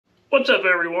What's up,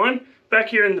 everyone? Back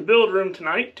here in the build room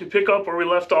tonight to pick up where we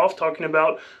left off talking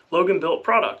about Loganbuilt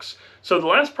products. So the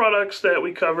last products that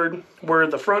we covered were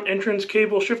the front entrance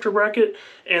cable shifter bracket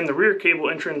and the rear cable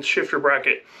entrance shifter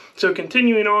bracket. So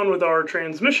continuing on with our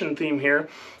transmission theme here,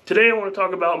 today I want to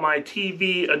talk about my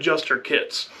TV adjuster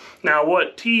kits. Now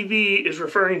what TV is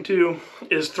referring to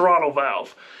is throttle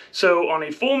valve. So on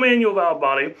a full manual valve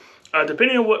body,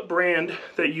 depending on what brand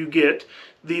that you get,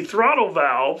 the throttle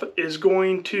valve is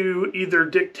going to either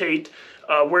dictate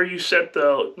where you set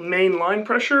the main line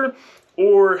pressure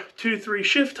or 2-3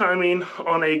 shift timing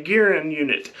on a gearing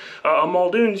unit. A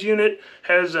Muldoon's unit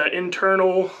has an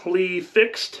internally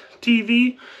fixed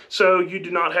TV, so you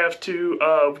do not have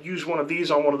to use one of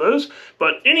these on one of those.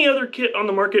 But any other kit on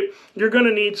the market, you're going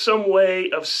to need some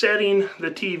way of setting the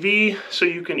TV so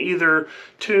you can either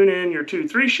tune in your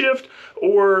 2-3 shift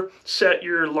or set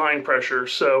your line pressure.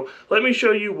 So let me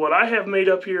show you what I have made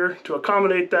up here to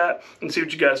accommodate that and see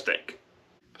what you guys think.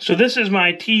 So this is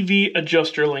my TV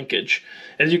adjuster linkage.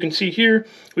 As you can see here,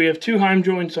 we have 2 heim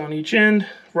joints on each end,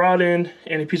 rod end,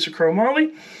 and a piece of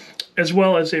chromoly, as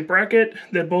well as a bracket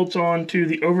that bolts on to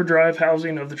the overdrive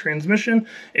housing of the transmission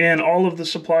and all of the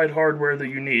supplied hardware that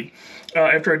you need.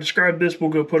 After I describe this,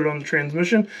 we'll go put it on the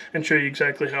transmission and show you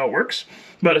exactly how it works.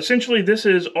 But essentially, this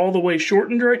is all the way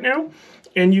shortened right now,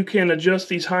 and you can adjust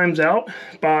these heims out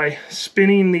by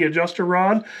spinning the adjuster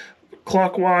rod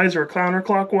clockwise or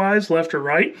counterclockwise, left or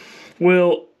right,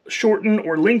 will shorten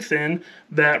or lengthen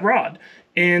that rod.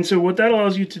 And so what that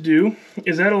allows you to do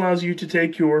is that allows you to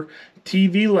take your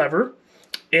TV lever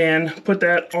and put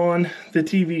that on the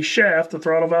TV shaft, the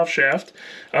throttle valve shaft,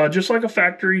 just like a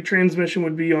factory transmission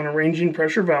would be on a ranging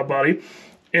pressure valve body,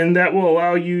 and that will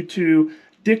allow you to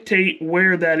dictate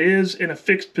where that is in a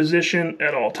fixed position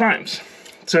at all times.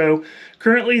 So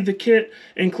currently the kit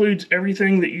includes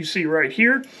everything that you see right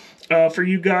here. For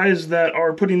you guys that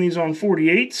are putting these on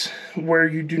 48s, where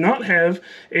you do not have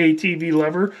a TV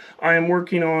lever, I am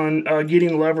working on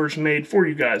getting levers made for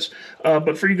you guys.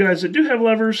 But for you guys that do have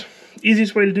levers,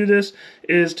 easiest way to do this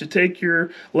is to take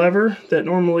your lever that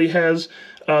normally has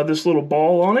this little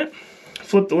ball on it,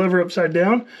 flip the lever upside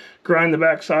down, grind the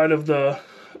back side of the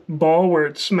ball where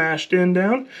it's smashed in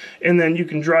down, and then you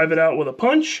can drive it out with a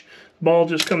punch. Ball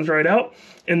just comes right out,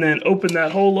 and then open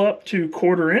that hole up to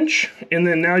 1/4 inch, and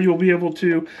then now you'll be able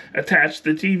to attach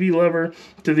the TV lever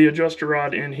to the adjuster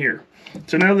rod in here.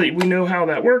 So now that we know how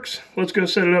that works, let's go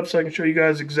set it up so I can show you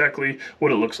guys exactly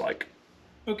what it looks like.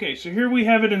 Okay, so here we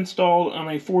have it installed on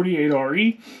a 48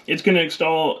 RE. It's going to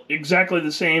install exactly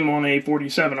the same on a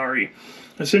 47 RE.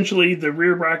 Essentially, the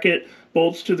rear bracket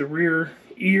bolts to the rear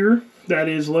ear that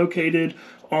is located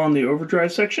on the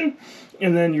overdrive section,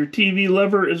 and then your TV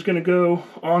lever is going to go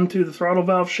onto the throttle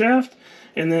valve shaft,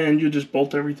 and then you just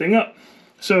bolt everything up.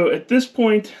 So at this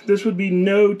point, this would be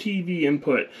no TV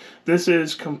input. This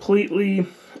is completely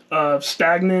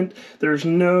stagnant. There's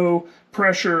no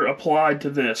pressure applied to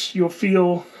this. You'll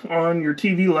feel on your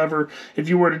TV lever, if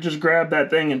you were to just grab that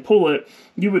thing and pull it,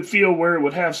 you would feel where it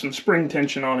would have some spring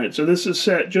tension on it. So this is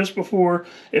set just before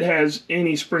it has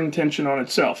any spring tension on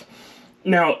itself.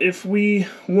 Now, if we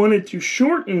wanted to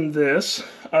shorten this,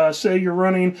 say you're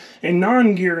running a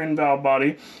non-gearing valve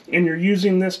body and you're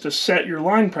using this to set your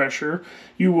line pressure,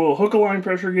 you will hook a line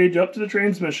pressure gauge up to the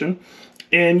transmission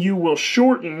and you will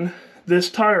shorten this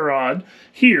tie rod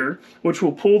here, which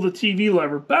will pull the TV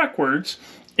lever backwards,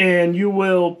 and you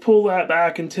will pull that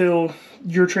back until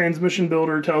your transmission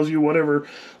builder tells you whatever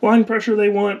line pressure they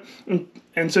want,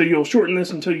 and so you'll shorten this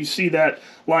until you see that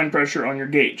line pressure on your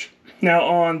gauge. Now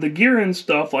on the gearing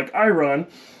stuff like I run,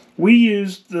 we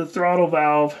use the throttle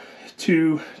valve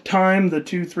to time the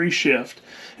 2-3 shift.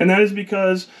 And that is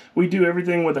because we do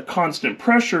everything with a constant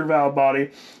pressure valve body.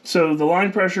 So the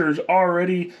line pressure is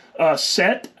already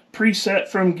preset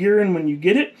from gearing when you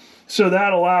get it. So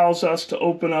that allows us to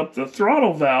open up the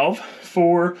throttle valve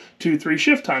for 2-3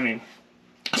 shift timing.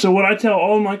 So what I tell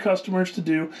all my customers to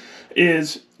do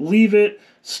is leave it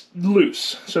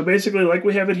loose. So basically like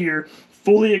we have it here,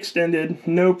 fully extended,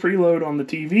 no preload on the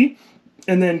TV,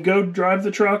 and then go drive the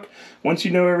truck. Once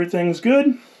you know everything's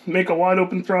good, make a wide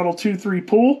open throttle 2-3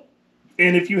 pull,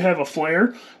 and if you have a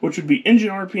flare, which would be engine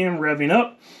RPM revving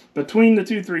up between the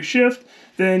 2-3 shift,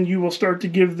 then you will start to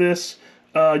give this,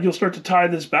 you'll start to tie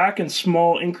this back in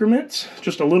small increments,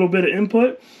 just a little bit of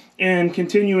input, and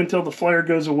continue until the flare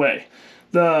goes away.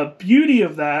 The beauty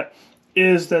of that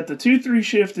is that the 2-3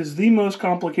 shift is the most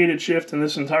complicated shift in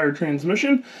this entire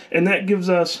transmission, and that gives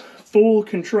us full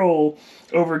control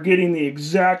over getting the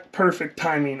exact perfect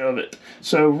timing of it.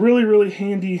 So really, really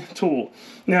handy tool.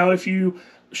 Now if you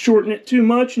shorten it too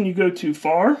much and you go too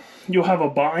far, you'll have a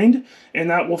bind, and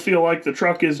that will feel like the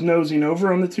truck is nosing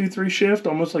over on the 2-3 shift,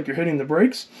 almost like you're hitting the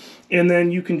brakes. And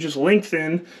then you can just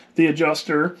lengthen the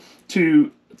adjuster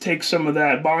to take some of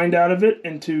that bind out of it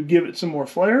and to give it some more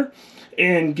flair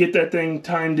and get that thing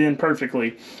timed in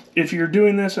perfectly. If you're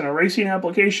doing this in a racing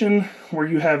application where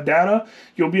you have data,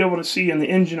 you'll be able to see in the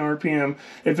engine RPM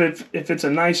if it's a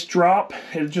nice drop,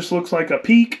 it just looks like a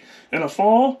peak and a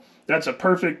fall, that's a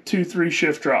perfect 2-3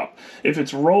 shift drop. If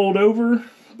it's rolled over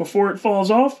before it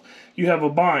falls off, you have a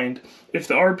bind. If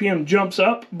the RPM jumps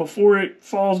up before it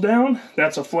falls down,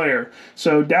 that's a flare.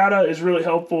 So data is really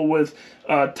helpful with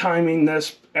timing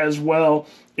this as well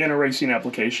in a racing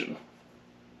application.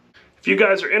 If you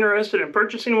guys are interested in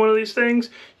purchasing one of these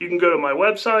things, you can go to my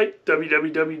website,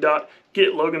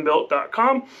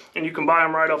 www.getloganbuilt.com, and you can buy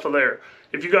them right off of there.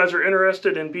 If you guys are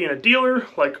interested in being a dealer,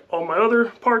 like all my other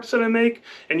parts that I make,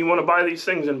 and you want to buy these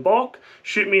things in bulk,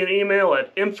 shoot me an email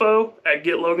at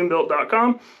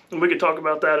info@getloganbuilt.com, and we can talk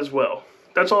about that as well.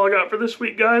 That's all I got for this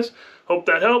week, guys. Hope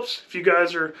that helps. If you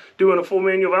guys are doing a full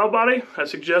manual valve body, I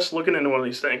suggest looking into one of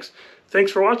these things.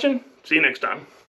 Thanks for watching. See you next time.